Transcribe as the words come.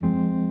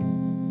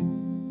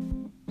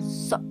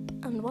Sup,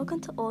 and welcome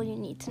to All You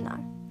Need to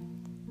Know,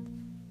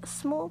 a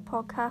small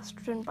podcast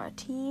driven by a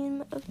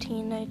team of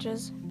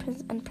teenagers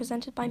and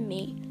presented by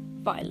me,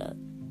 Violet.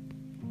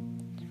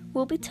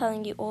 We'll be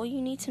telling you all you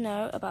need to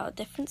know about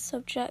different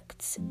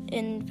subjects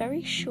in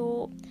very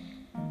short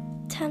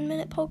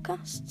 10-minute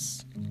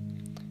podcasts.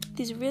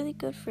 These are really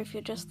good for if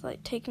you're just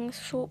taking a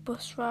short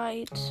bus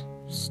ride,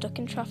 stuck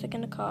in traffic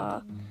in a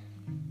car,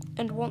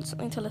 and want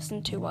something to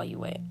listen to while you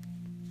wait.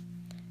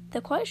 They're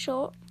quite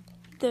short,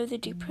 though they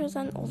do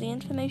present all the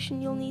information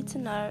you'll need to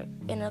know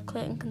in a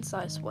clear and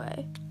concise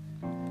way.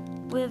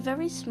 We're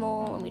very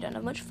small and we don't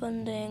have much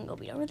funding, or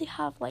we don't really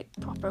have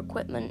proper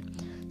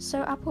equipment, so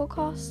our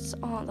podcasts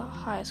aren't the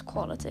highest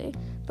quality,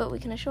 but we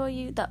can assure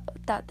you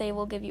that they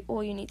will give you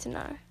all you need to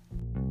know.